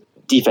don't have a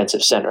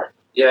defensive center.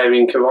 Yeah, I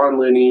mean, Kevon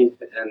Looney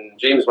and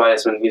James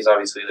Wiseman, he's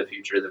obviously the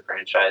future of the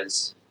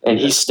franchise. And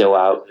he's still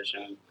out.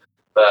 Position.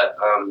 But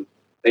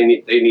they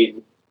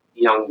need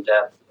young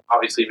depth.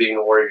 Obviously, being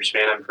a Warriors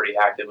fan, I'm pretty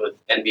active with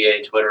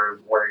NBA Twitter,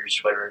 Warriors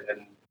Twitter,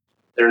 and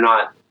they're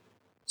not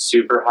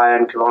super high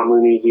on Kevon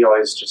Looney. He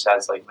always just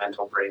has like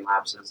mental brain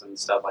lapses and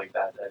stuff like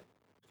that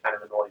kind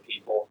of annoy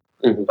people.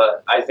 Mm-hmm.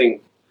 But I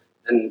think,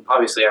 and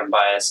obviously I'm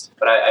biased,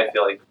 but I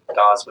feel like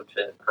Dawes would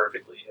fit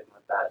perfectly in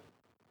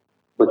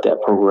with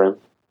that program.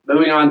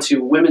 Moving on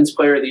to Women's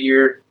Player of the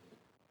Year,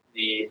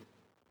 the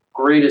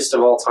greatest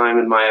of all time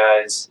in my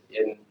eyes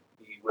in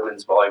the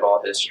women's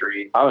volleyball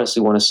history. I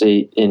honestly want to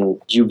say in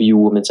UVU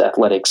women's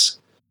athletics.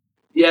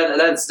 Yeah,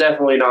 that's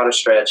definitely not a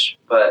stretch,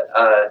 but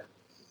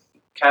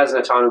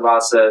Kazna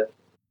Tanubasa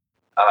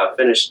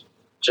finished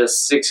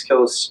just 6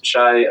 kills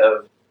shy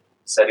of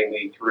setting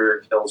the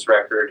career kills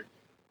record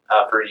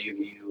for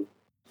UVU.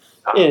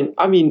 And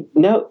I mean,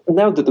 now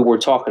that we're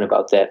talking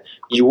about that,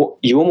 you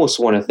almost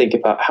want to think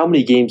about how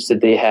many games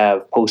did they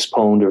have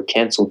postponed or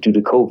canceled due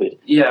to COVID?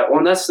 Yeah,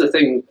 well, that's the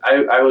thing.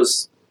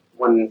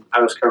 When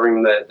I was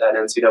covering that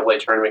NCAA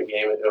tournament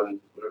game, it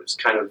was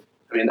kind of,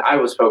 I mean, I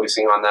was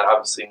focusing on that.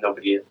 Obviously,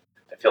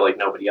 I feel like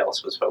nobody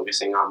else was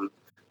focusing on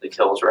the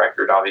kills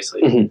record,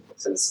 obviously, mm-hmm.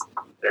 since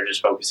they're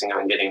just focusing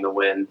on getting the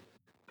win.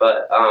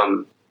 But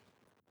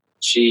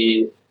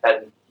she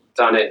had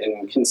done it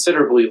in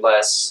considerably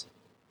less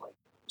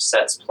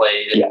sets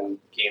played and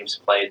games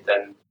played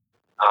than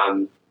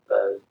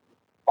the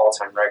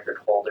all-time record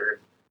holder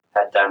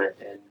had done it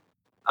in.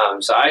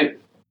 So I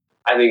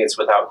think it's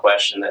without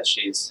question that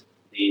she's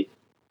the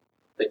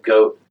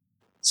GOAT,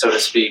 so to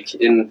speak,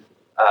 in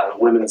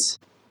women's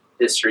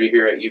history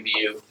here at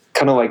UVU.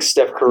 Kind of like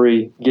Steph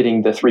Curry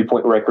getting the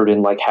 3-point record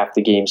in like half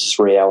the games as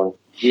Ray Allen.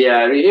 Yeah,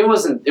 I mean, it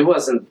wasn't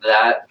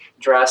that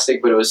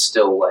drastic, but it was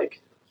still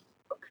like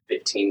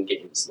 15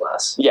 games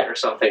less, or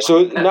something.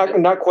 So like that.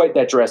 not quite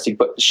that drastic,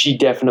 but she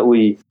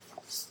definitely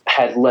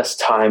had less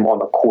time on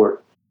the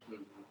court.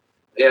 Mm-hmm.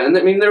 Yeah, and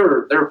I mean there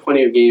were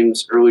plenty of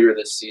games earlier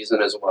this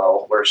season as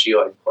well where she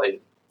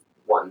played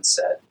one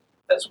set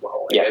as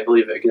well. I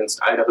believe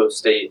against Idaho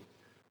State,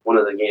 one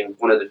of the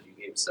few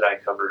games that I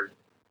covered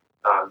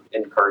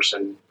in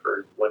person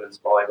for women's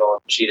volleyball,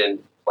 she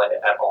didn't play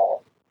at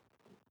all.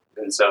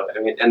 And so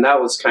I mean, and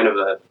that was kind of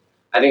a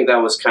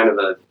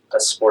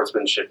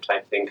sportsmanship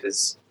type thing,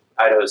 because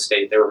Idaho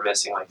State, they were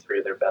missing like 3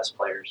 of their best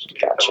players.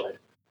 Gotcha.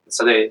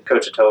 So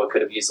Coach Atoa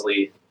could have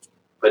easily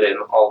put in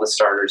all the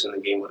starters and the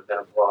game would have been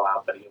a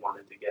blowout, but he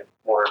wanted to get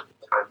more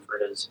time for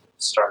his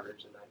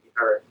starters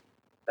or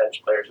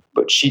bench players.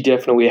 But she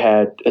definitely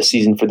had a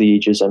season for the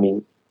ages. I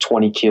mean,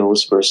 20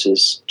 kills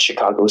versus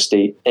Chicago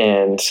State.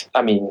 And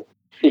I mean,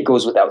 it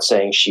goes without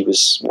saying she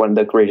was one of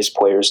the greatest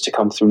players to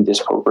come through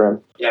this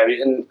program. Yeah, I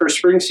mean, and her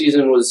spring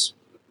season was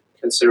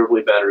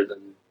considerably better than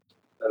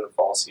the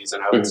fall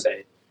season, I would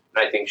say.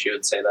 And I think she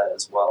would say that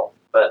as well.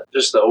 But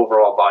just the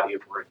overall body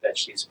of work that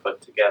she's put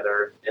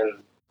together in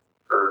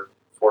her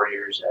 4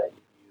 years at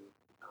UVU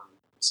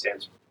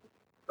stands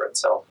for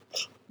itself.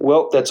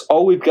 Well, that's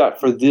all we've got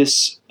for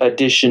this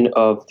edition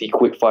of the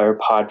Quickfire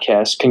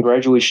podcast.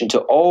 Congratulations to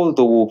all of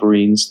the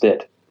Wolverines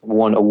that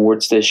won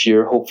awards this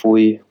year.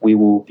 Hopefully we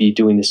will be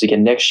doing this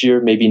again next year,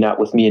 maybe not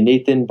with me and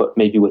Nathan, but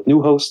maybe with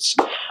new hosts.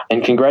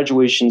 And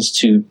congratulations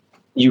to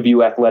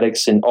UVU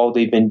Athletics and all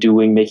they've been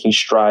doing, making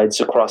strides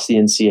across the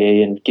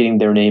NCAA and getting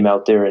their name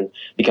out there and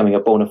becoming a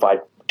bona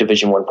fide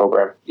Division I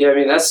program. Yeah, I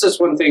mean, that's just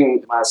one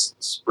thing. Last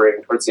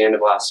spring, towards the end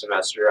of last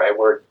semester, I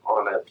worked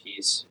on a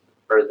piece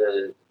for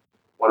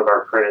one of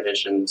our print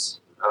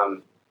editions,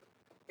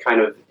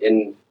 kind of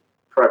in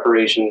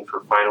preparation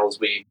for finals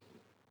week,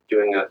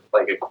 doing a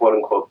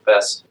quote-unquote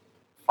best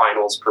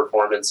finals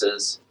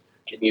performances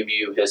in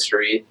UVU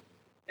history.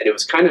 And it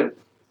was kind of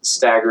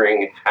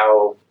staggering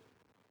how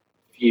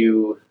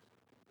few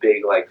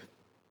big like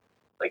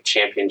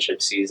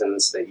championship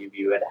seasons that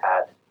UVU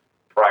had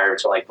prior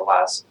to like the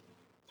last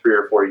 3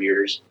 or 4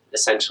 years,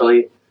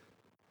 essentially.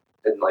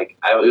 And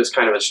it was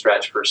kind of a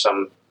stretch for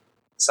some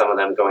of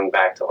them going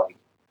back to like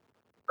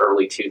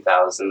early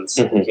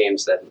 2000s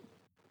games that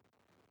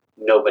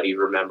nobody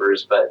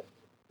remembers, but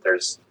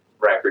there's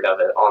record of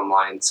it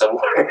online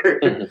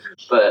somewhere.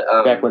 But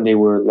back when they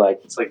were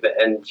like, it's like the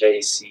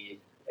NJCAA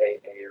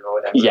or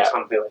whatever, yeah,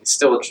 something like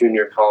still a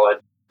junior college.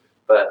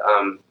 But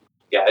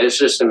yeah, it's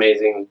just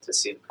amazing to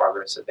see the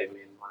progress that they've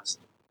made in the last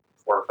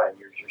 4 or 5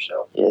 years or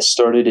so. Yeah,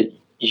 started at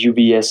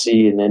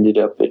UBSC and ended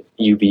up at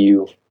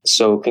UVU.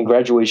 So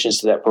congratulations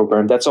to that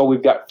program. That's all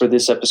we've got for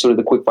this episode of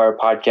the Quickfire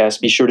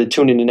Podcast. Be sure to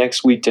tune in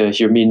next week to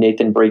hear me and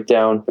Nathan break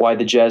down why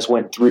the Jazz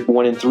went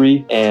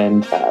 1-3,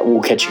 and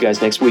we'll catch you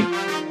guys next week.